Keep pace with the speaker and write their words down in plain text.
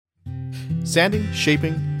Sanding,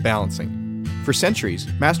 shaping, balancing. For centuries,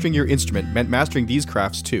 mastering your instrument meant mastering these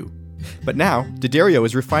crafts too. But now, D'Addario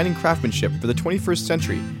is refining craftsmanship for the 21st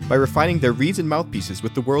century by refining their reeds and mouthpieces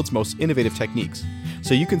with the world's most innovative techniques,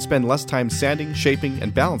 so you can spend less time sanding, shaping,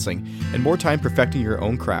 and balancing, and more time perfecting your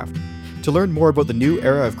own craft. To learn more about the new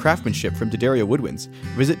era of craftsmanship from D'Addario Woodwinds,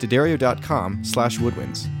 visit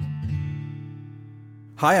D'Addario.com/woodwinds.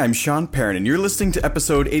 Hi, I'm Sean Perrin, and you're listening to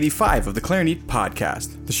episode 85 of the Clarinet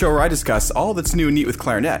Podcast, the show where I discuss all that's new and neat with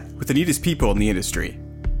clarinet, with the neatest people in the industry.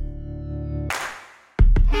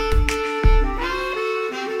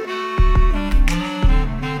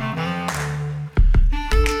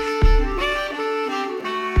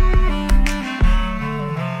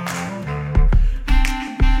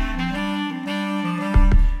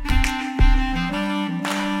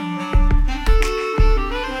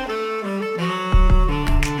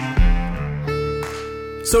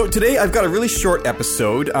 So today I've got a really short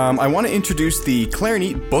episode. I want to introduce the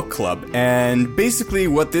Clarinet Book Club, and basically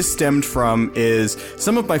what this stemmed from is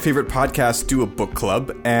some of my favorite podcasts do a book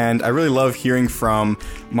club, and I really love hearing from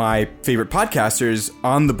my favorite podcasters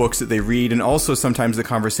on the books that they read, and also sometimes the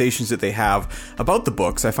conversations that they have about the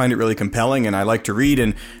books. I find it really compelling, and I like to read,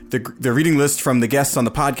 and the reading list from the guests on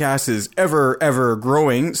the podcast is ever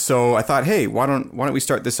growing, so I thought, hey, why don't we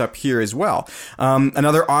start this up here as well?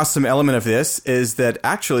 Another awesome element of this is that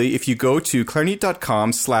actually, if you go to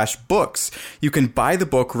clarinet.com/books, you can buy the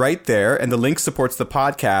book right there, and the link supports the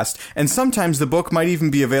podcast, and sometimes the book might even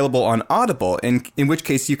be available on Audible, in which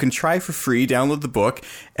case you can try for free, download the book,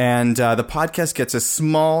 and the podcast gets a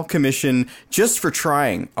small commission just for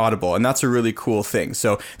trying Audible, and that's a really cool thing.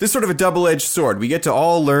 So this is sort of a double-edged sword. We get to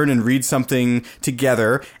all learn and read something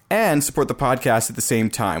together and support the podcast at the same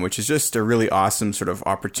time, which is just a really awesome sort of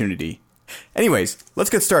opportunity. Anyways, let's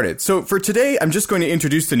get started. So for today, I'm just going to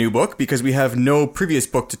introduce the new book because we have no previous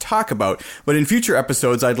book to talk about. But in future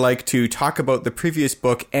episodes, I'd like to talk about the previous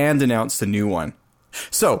book and announce the new one.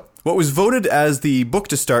 So, what was voted as the book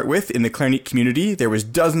to start with in the clarinet community, there was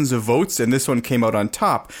dozens of votes, and this one came out on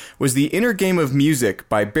top, was The Inner Game of Music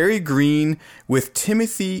by Barry Green with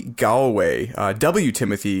Timothy Gallwey. W.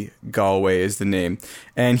 Timothy Gallwey is the name.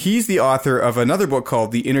 And he's the author of another book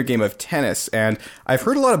called The Inner Game of Tennis. And I've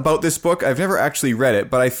heard a lot about this book. I've never actually read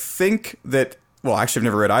it, but I think that... Well, actually, I've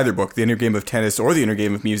never read either book, The Inner Game of Tennis or The Inner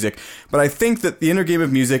Game of Music, but I think that The Inner Game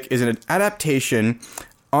of Music is an adaptation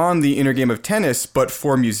on The Inner Game of Tennis, but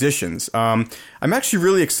for musicians. I'm actually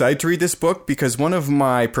really excited to read this book because one of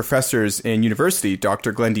my professors in university,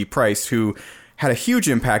 Dr. Glenn D. Price, who had a huge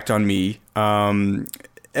impact on me, I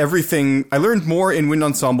learned more in wind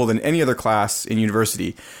ensemble than any other class in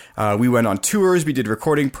university. We went on tours, we did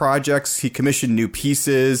recording projects, he commissioned new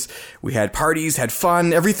pieces, we had parties, had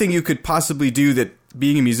fun, everything you could possibly do that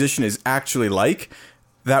being a musician is actually like.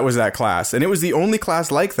 That was that class. And it was the only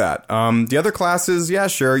class like that. The other classes, yeah,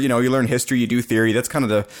 sure, you learn history, you do theory. That's kind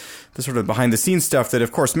of the sort of behind the scenes stuff that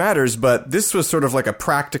of course matters. But this was sort of like a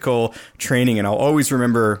practical training. And I'll always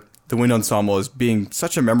remember the wind ensemble as being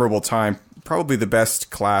such a memorable time. Probably the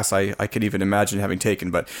best class I could even imagine having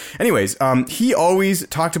taken. But anyways, he always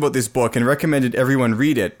talked about this book and recommended everyone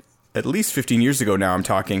read it. At least 15 years ago now I'm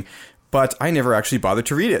talking. But I never actually bothered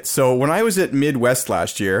to read it. So when I was at Midwest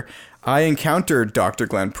last year, I encountered Dr.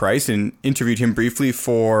 Glenn Price and interviewed him briefly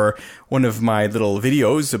for one of my little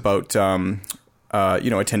videos about,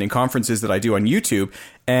 attending conferences that I do on YouTube.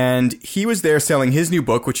 And he was there selling his new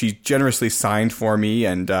book, which he generously signed for me.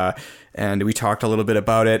 And we talked a little bit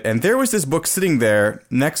about it. And there was this book sitting there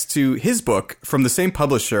next to his book from the same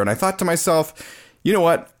publisher. And I thought to myself, you know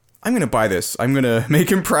what? I'm going to buy this. I'm going to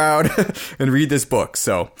make him proud and read this book.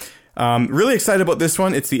 So... really excited about this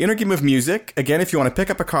one. It's The Inner Game of Music. Again, if you want to pick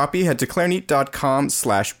up a copy, head to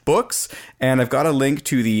clarinet.com/books, and I've got a link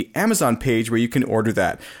to the Amazon page where you can order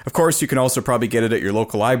that. Of course, you can also probably get it at your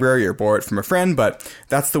local library or borrow it from a friend, but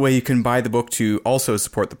that's the way you can buy the book to also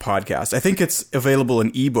support the podcast. I think it's available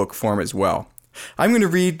in ebook form as well. I'm going to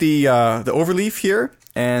read the overleaf here.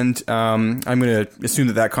 And I'm going to assume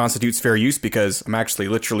that constitutes fair use because I'm actually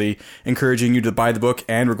literally encouraging you to buy the book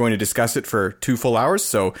and we're going to discuss it for 2 full hours.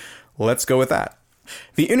 So let's go with that.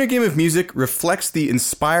 The Inner Game of Music reflects the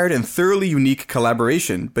inspired and thoroughly unique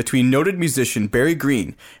collaboration between noted musician Barry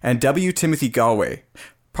Green and W. Timothy Gallwey,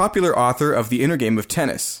 popular author of The Inner Game of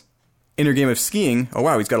Tennis. Inner Game of Skiing. Oh,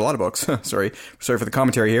 wow, he's got a lot of books. Sorry for the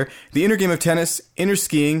commentary here. The Inner Game of Tennis, Inner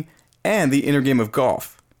Skiing, and The Inner Game of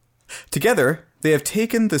Golf. Together, they have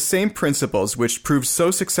taken the same principles which proved so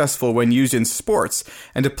successful when used in sports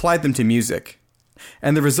and applied them to music.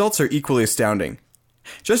 And the results are equally astounding.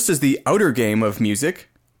 Just as the outer game of music,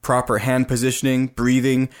 proper hand positioning,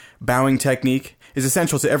 breathing, bowing technique, is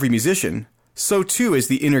essential to every musician, so too is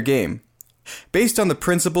the inner game. Based on the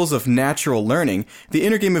principles of natural learning, the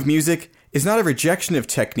inner game of music is not a rejection of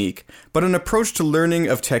technique, but an approach to learning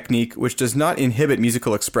of technique which does not inhibit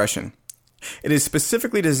musical expression. It is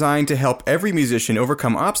specifically designed to help every musician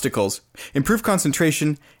overcome obstacles, improve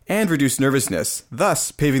concentration, and reduce nervousness,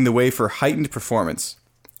 thus paving the way for heightened performance.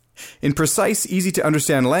 In precise,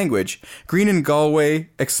 easy-to-understand language, Green and Galway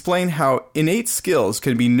explain how innate skills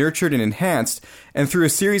can be nurtured and enhanced, and through a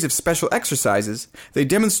series of special exercises, they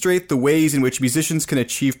demonstrate the ways in which musicians can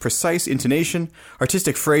achieve precise intonation,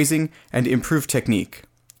 artistic phrasing, and improved technique.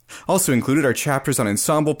 Also included are chapters on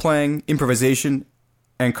ensemble playing, improvisation,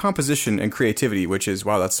 and composition and creativity, which is,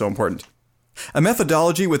 wow, that's so important. A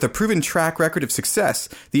methodology with a proven track record of success,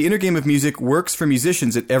 the inner game of music works for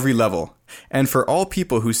musicians at every level, and for all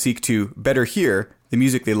people who seek to better hear the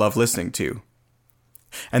music they love listening to.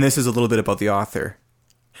 And this is a little bit about the author.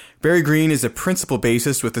 Barry Green is a principal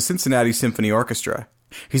bassist with the Cincinnati Symphony Orchestra.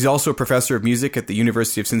 He's also a professor of music at the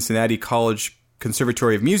University of Cincinnati College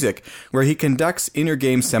Conservatory of Music, where he conducts inner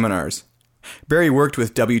game seminars. Barry worked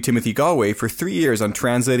with W. Timothy Galway for 3 years on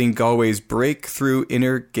translating Galway's breakthrough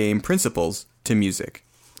inner game principles to music.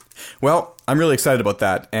 Well, I'm really excited about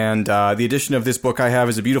that, and the edition of this book I have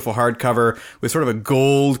is a beautiful hardcover with sort of a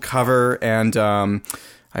gold cover, and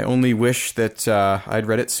I only wish that I'd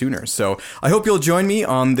read it sooner. So I hope you'll join me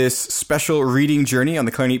on this special reading journey on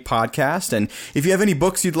the Clarinet podcast. And if you have any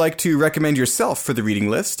books you'd like to recommend yourself for the reading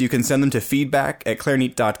list, you can send them to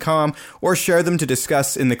feedback@clarinet.com or share them to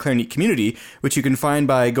discuss in the Clarinet community, which you can find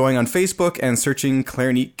by going on Facebook and searching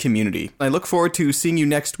Clarinet Community. I look forward to seeing you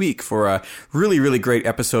next week for a really, really great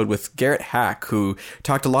episode with Garrett Hack, who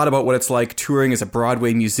talked a lot about what it's like touring as a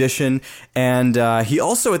Broadway musician. And he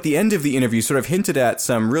also, at the end of the interview, sort of hinted at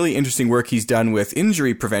some really interesting work he's done with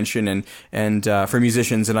injury prevention and for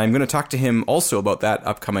musicians, and I'm going to talk to him also about that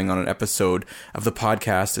upcoming on an episode of the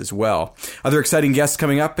podcast as well. Other exciting guests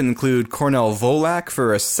coming up include Cornel Volak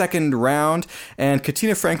for a second round, and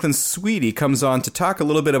Katina Franklin-Sweetie comes on to talk a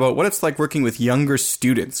little bit about what it's like working with younger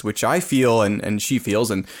students, which I feel and she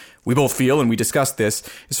feels, and we both feel, and we discussed this,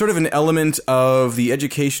 is sort of an element of the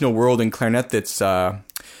educational world in clarinet that's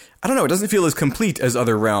I don't know, it doesn't feel as complete as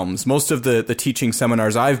other realms. Most of the teaching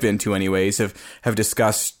seminars I've been to anyways have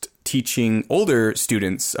discussed teaching older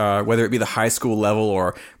students, whether it be the high school level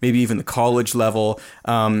or maybe even the college level.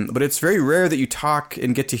 But it's very rare that you talk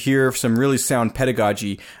and get to hear some really sound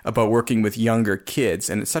pedagogy about working with younger kids.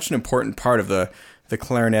 And it's such an important part of the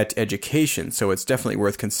clarinet education, so it's definitely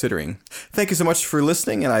worth considering. Thank you so much for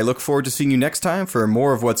listening, and I look forward to seeing you next time for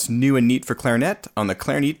more of what's new and neat for clarinet on the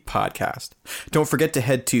Clarinet podcast. Don't forget to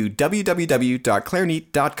head to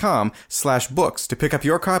www.clarinet.com/books to pick up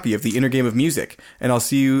your copy of The Inner Game of Music, and I'll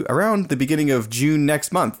see you around the beginning of June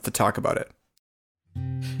next month to talk about it.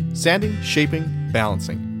 Sanding, shaping,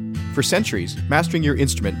 balancing. For centuries, mastering your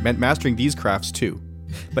instrument meant mastering these crafts too.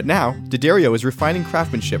 But now, D'Addario is refining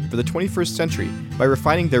craftsmanship for the 21st century by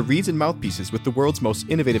refining their reeds and mouthpieces with the world's most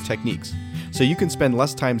innovative techniques, so you can spend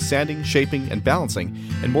less time sanding, shaping, and balancing,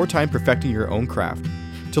 and more time perfecting your own craft.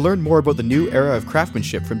 To learn more about the new era of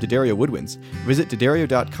craftsmanship from D'Addario Woodwinds, visit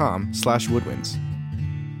D'Addario.com/woodwinds.